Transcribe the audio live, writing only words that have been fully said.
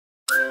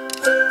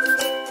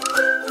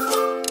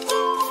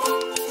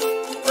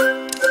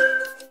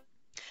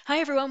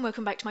everyone,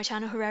 welcome back to my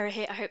channel. Herrera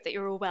here. I hope that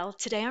you're all well.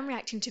 Today I'm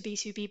reacting to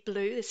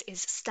B2B-BLUE. This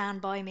is Stand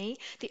By Me,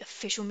 the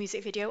official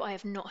music video. I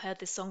have not heard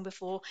this song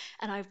before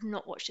and I've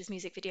not watched this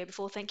music video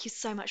before. Thank you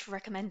so much for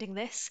recommending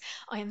this.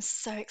 I am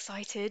so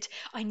excited.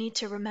 I need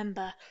to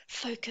remember,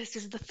 focus.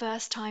 This is the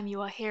first time you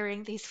are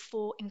hearing these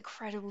four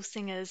incredible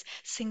singers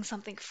sing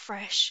something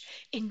fresh.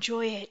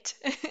 Enjoy it.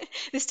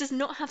 This does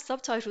not have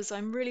subtitles, so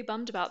I'm really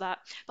bummed about that.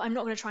 But I'm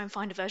not going to try and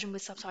find a version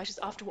with subtitles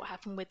after what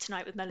happened with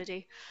Tonight with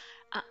Melody.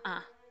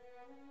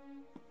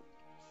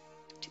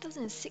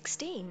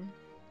 2016?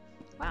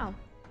 Wow.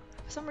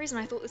 For some reason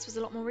I thought this was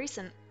a lot more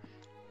recent.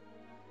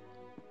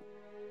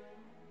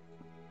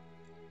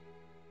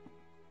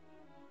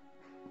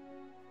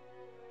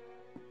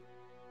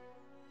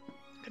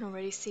 I can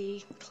already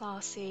see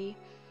classy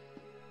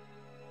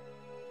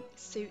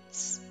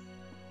suits.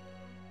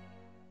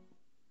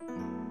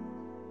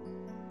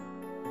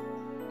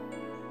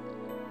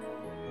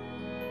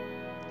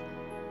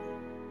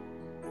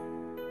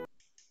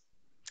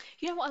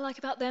 You know what I like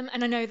about them?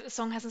 And I know that the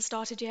song hasn't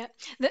started yet.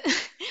 That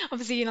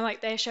obviously,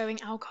 like they're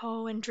showing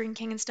alcohol and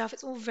drinking and stuff.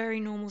 It's all very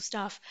normal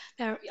stuff.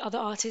 There are other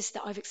artists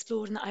that I've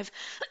explored and that I've,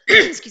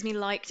 excuse me,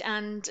 liked,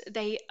 and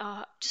they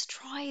just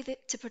try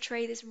to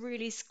portray this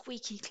really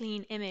squeaky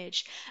clean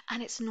image,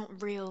 and it's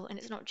not real and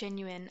it's not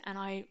genuine. And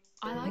I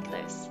like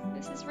this.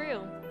 This is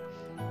real.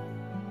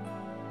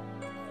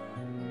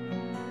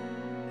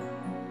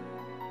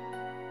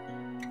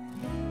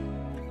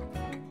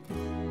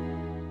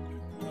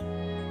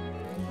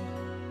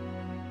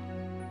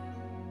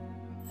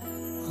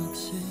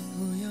 혹시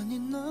우연히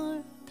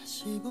널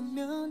다시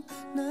보면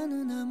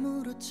나는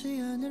아무렇지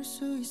않을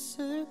수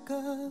있을까?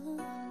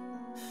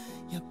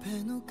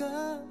 옆에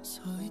누가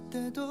서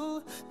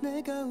있대도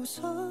내가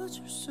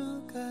웃어줄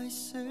수가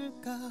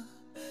있을까?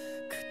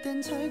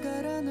 그땐 잘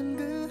가라는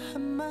그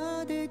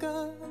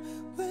한마디가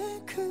왜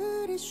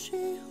그리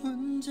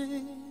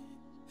쉬운지.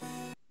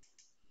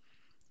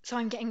 So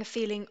I'm getting a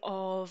feeling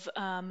of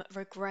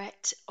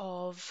regret,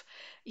 of,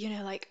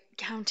 like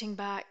counting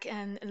back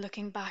and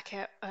looking back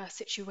at a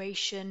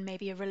situation,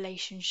 maybe a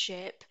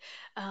relationship,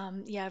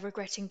 yeah,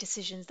 regretting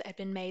decisions that had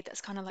been made. That's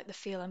kind of like the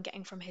feel I'm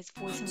getting from his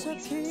voice and what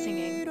he's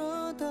singing.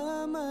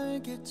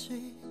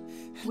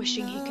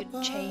 Wishing he could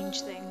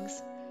change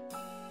things.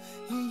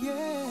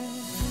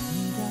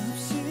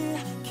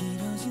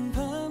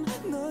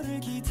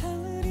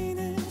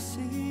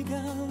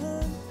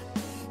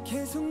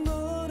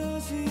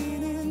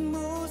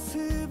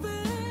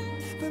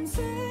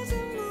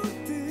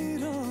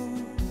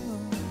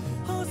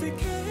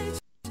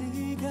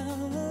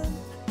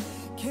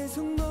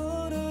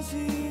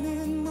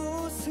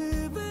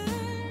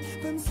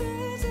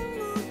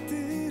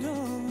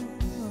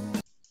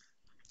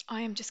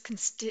 I am just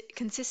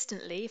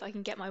consistently, if I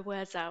can get my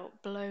words out,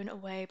 blown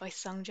away by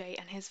Sungjae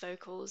and his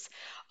vocals.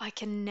 I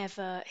can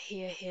never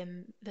hear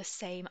him the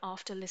same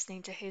after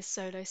listening to his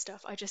solo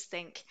stuff. I just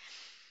think,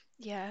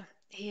 yeah,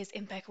 he is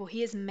impeccable.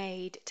 He is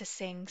made to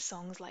sing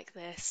songs like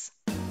this.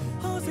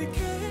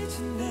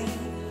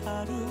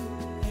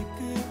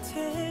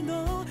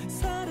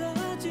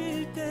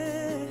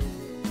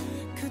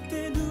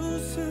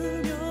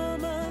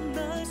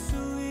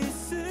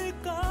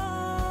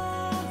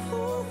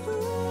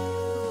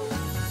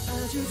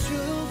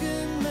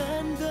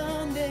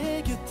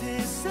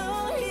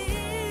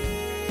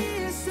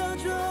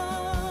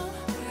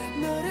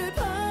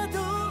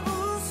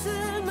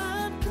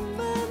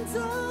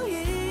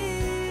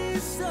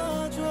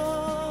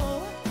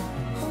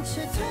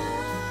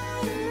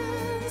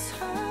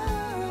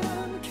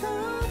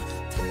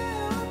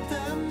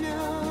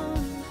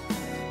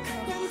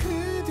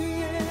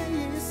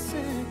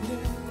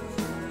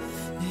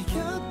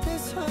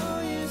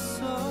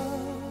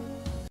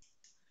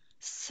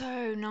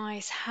 So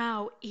nice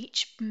how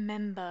each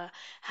member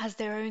has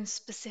their own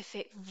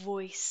specific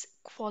voice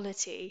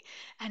quality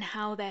and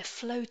how they're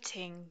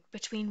floating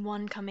between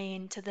one coming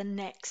into the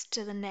next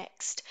to the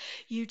next.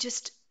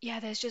 Yeah,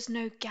 there's just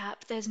no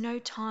gap. There's no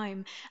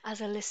time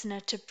as a listener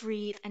to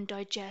breathe and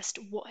digest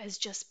what has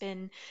just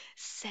been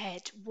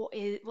said, what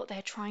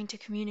they're trying to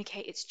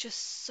communicate. It's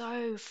just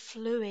so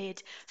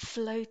fluid,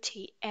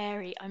 floaty,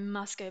 airy. I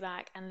must go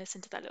back and listen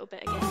to that little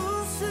bit again.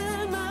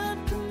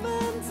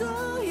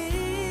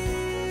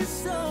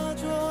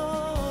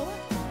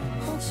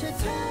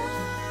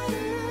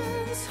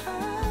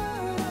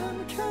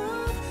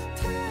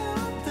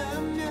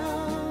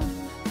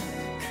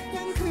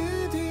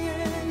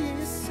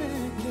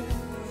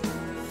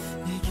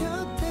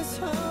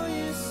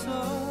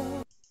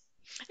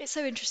 It's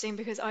so interesting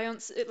because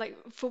like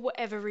for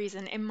whatever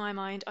reason in my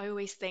mind I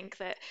always think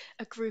that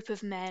a group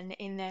of men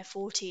in their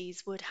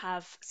 40s would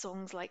have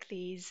songs like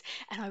these,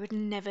 and I would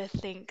never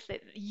think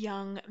that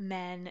young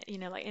men,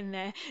 like in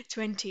their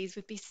 20s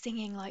would be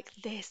singing like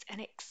this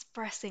and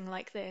expressing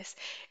like this.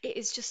 It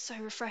is just so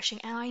refreshing,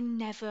 and I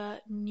never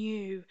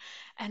knew,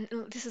 and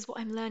this is what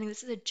I'm learning.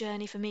 This is a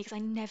journey for me because I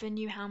never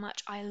knew how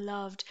much I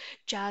loved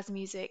jazz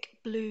music,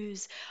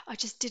 blues. I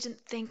just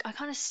didn't think, I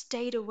kind of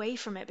stayed away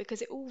from it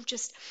because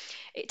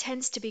it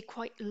tends to be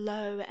quite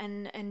low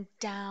and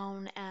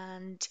down,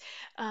 and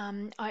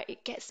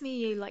it gets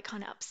me like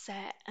kind of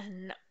upset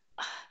and.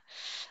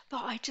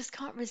 But I just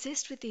can't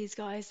resist with these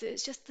guys.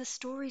 It's just the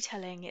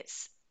storytelling.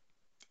 It's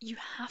you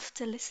have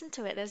to listen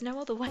to it. There's no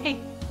other way.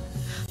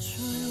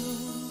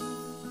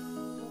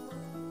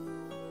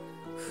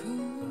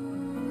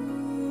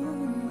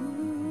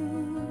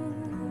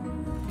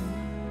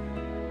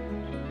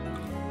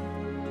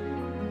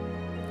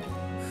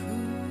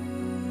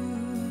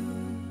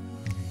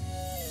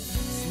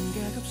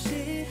 생각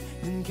없이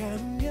눈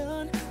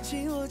감으면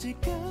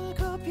지워질까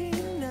겁이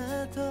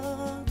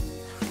나던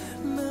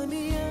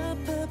맘이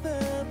아파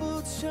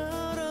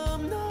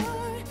바보처럼 널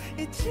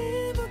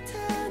잊지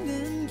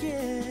못하는 게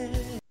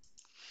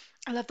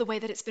I love the way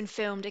that it's been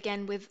filmed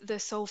again, with the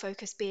sole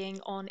focus being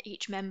on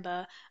each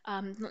member,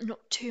 not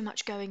too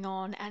much going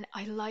on. And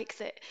I like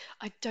that.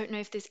 I don't know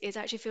if this is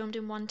actually filmed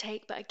in one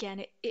take, but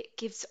again, it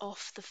gives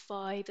off the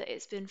vibe that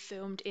it's been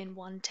filmed in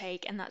one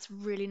take, and that's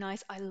really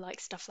nice. I like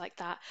stuff like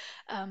that.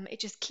 It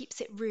just keeps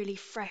it really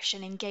fresh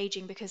and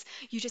engaging because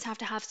you just have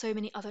to have so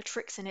many other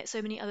tricks in it,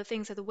 so many other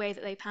things. So the way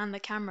that they pan the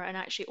camera, and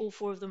actually all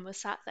four of them were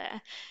sat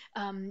there,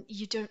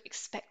 you don't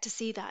expect to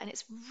see that, and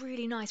it's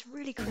really nice,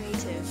 really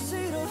creative.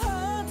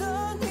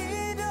 싫어하던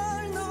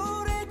이별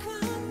노래가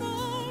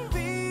널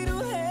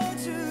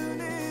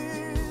위로해주는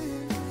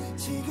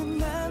지금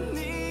난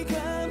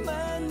네가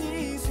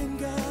많이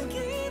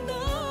생각이 나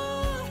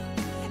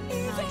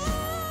이제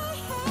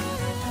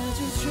아주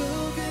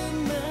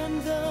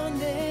조금만 더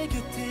내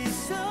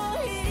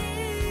곁에서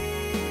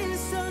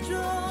있어줘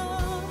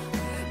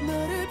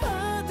너를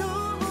봐도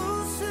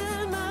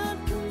웃을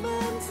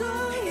만큼만 더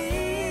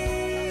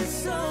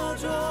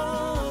있어줘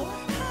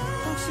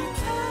혹시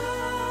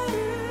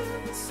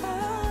다른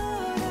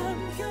사람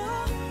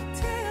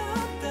곁에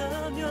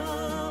없다면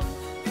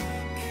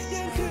그냥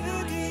그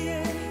뒤에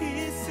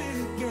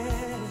있을게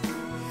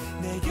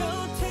내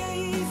곁에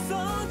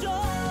있어줘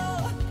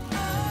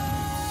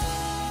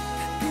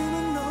가끔은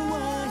너와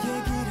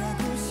얘기를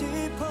하고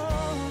싶어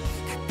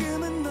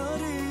가끔은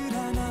너를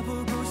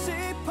안아보고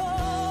싶어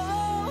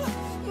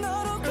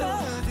너로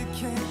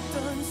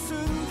가득했던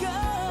순간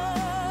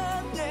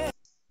yeah.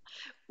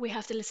 We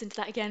have to listen to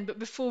that again, but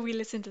before we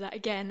listen to that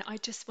again, I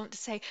just want to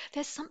say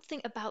there's something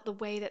about the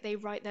way that they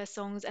write their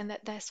songs and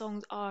that their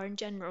songs are in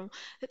general,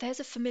 that there's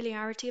a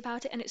familiarity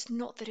about it, and it's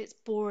not that it's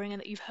boring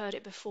and that you've heard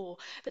it before,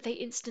 but they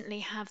instantly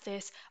have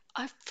this.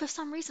 For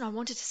some reason, I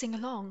wanted to sing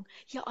along.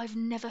 Yeah, I've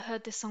never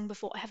heard this song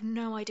before. I have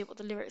no idea what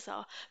the lyrics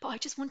are, but I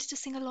just wanted to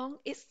sing along.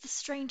 It's the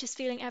strangest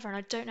feeling ever, and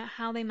I don't know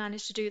how they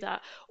managed to do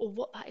that or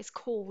what that is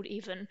called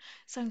even.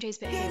 Sungjae's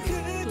bit here is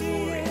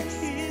glorious.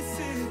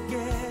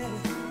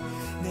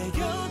 내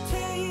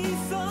곁에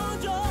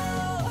있어줘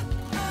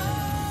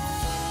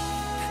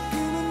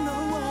가끔은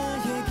너와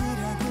얘기를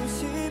하고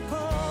싶어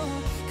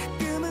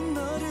가끔은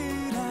너를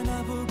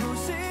안아보고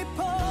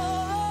싶어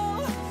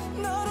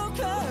너로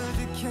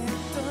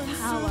가득했던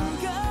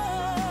순간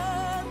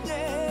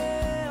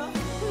yeah.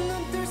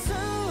 눈뜰 수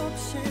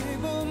없이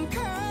봄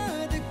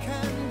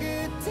가득한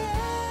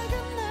그때가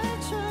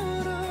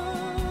날처럼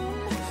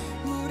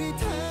우리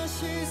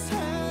다시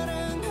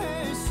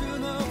사랑할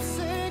순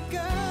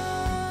없을까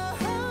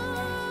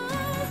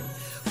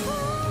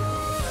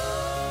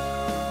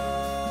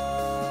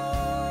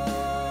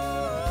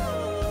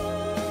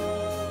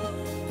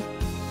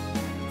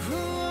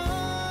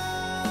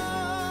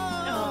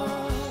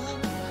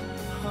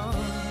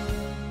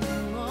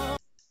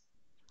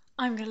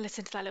I'm going to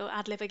listen to that little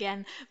ad lib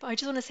again, but I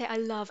just want to say I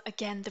love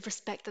again the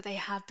respect that they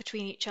have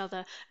between each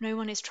other. No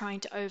one is trying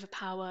to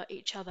overpower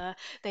each other.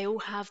 They all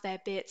have their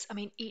bits. I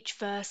mean, each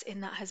verse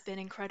in that has been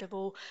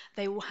incredible.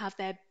 They all have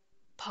their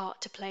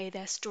part to play,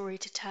 their story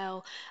to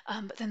tell.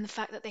 But then the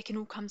fact that they can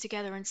all come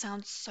together and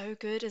sound so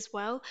good as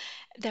well.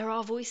 There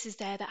are voices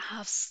there that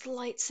have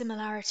slight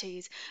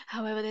similarities.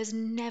 However, there's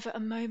never a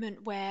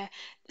moment where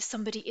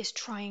somebody is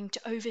trying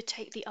to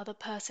overtake the other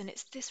person.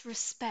 It's this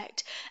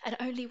respect, and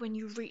only when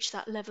you reach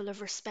that level of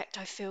respect,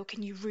 I feel,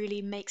 can you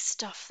really make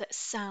stuff that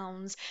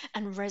sounds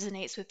and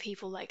resonates with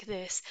people like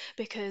this,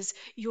 because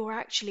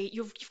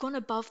you've gone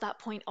above that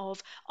point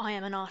of I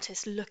am an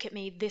artist, look at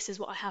me, this is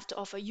what I have to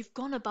offer. You've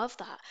gone above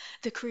that.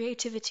 The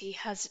creativity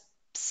has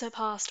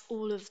surpassed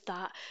all of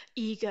that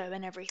ego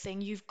and everything.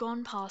 You've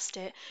gone past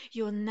it.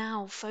 You're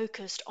now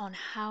focused on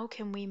how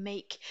can we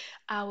make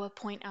our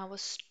point, our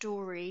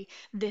story,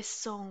 this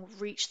song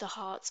reach the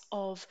hearts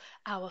of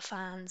our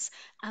fans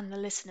and the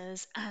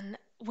listeners. And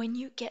when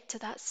you get to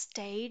that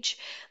stage,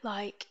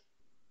 like,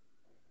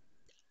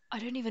 I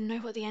don't even know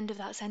what the end of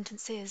that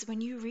sentence is. When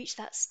you reach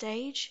that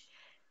stage,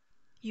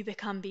 you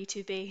become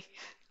B2B.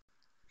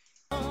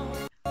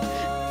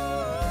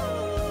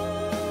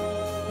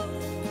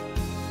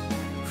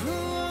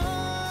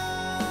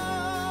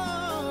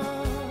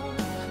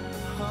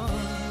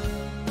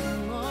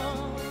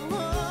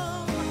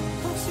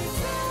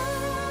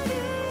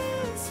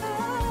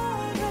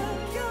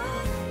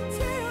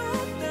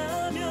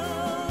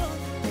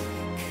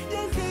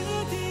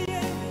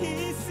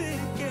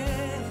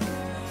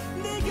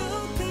 내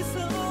곁에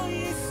서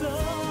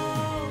있어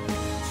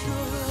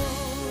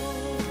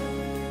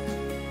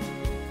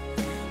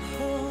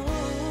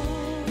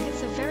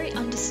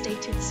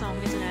understated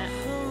song, isn't it?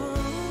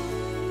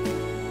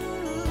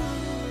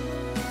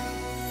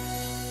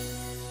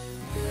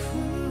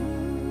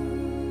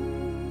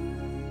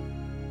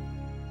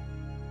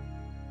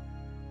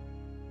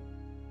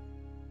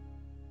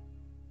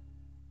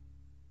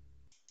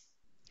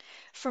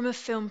 From a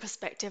film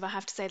perspective, I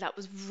have to say that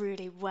was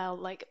really well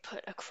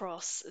put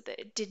across. That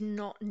it did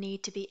not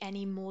need to be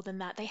any more than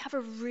that. They have a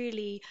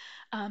really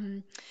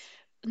um,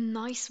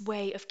 nice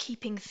way of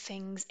keeping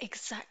things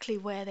exactly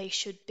where they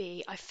should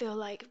be. I feel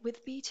like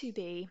with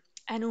B2B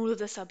and all of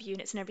the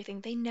subunits and everything,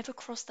 they never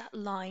cross that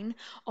line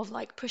of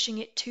like pushing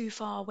it too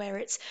far where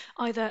it's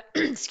either,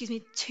 excuse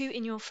me, too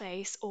in your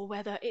face or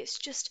whether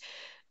it's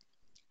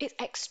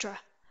extra.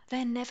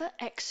 They're never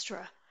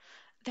extra.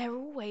 They're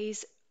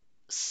always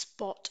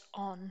spot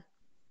on.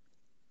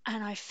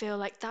 And I feel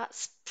like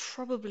that's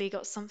probably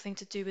got something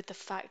to do with the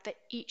fact that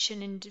each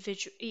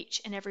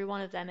and every one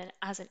of them, and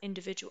as an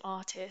individual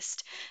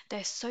artist,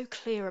 they're so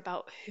clear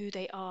about who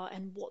they are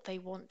and what they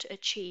want to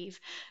achieve.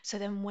 So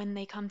then when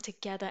they come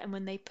together and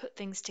when they put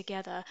things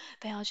together,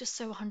 they are just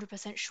so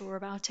 100% sure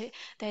about it.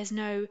 There's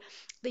no,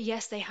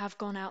 yes, they have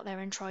gone out there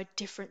and tried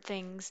different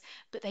things,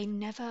 but they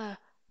never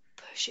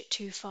push it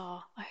too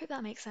far. I hope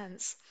that makes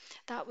sense.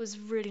 That was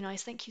really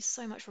nice. Thank you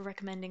so much for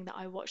recommending that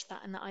I watch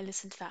that and that I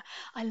listen to that.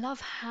 I love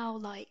how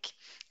like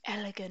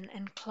elegant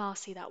and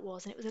classy that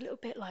was, and it was a little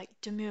bit like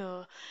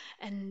demure,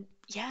 and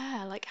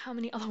yeah, like how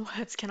many other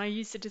words can I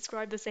use to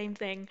describe the same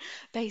thing?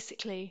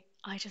 Basically,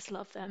 I just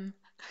love them.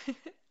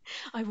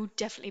 I will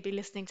definitely be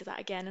listening to that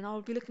again, and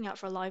I'll be looking out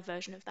for a live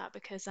version of that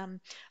because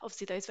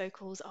obviously those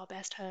vocals are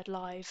best heard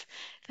live.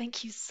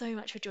 Thank you so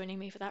much for joining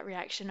me for that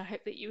reaction. I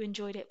hope that you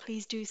enjoyed it.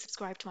 Please do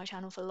subscribe to my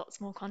channel for lots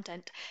more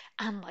content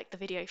and like the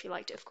video if you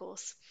liked it, of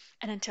course.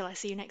 And until I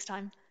see you next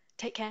time,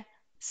 take care,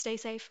 stay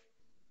safe,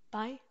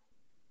 bye.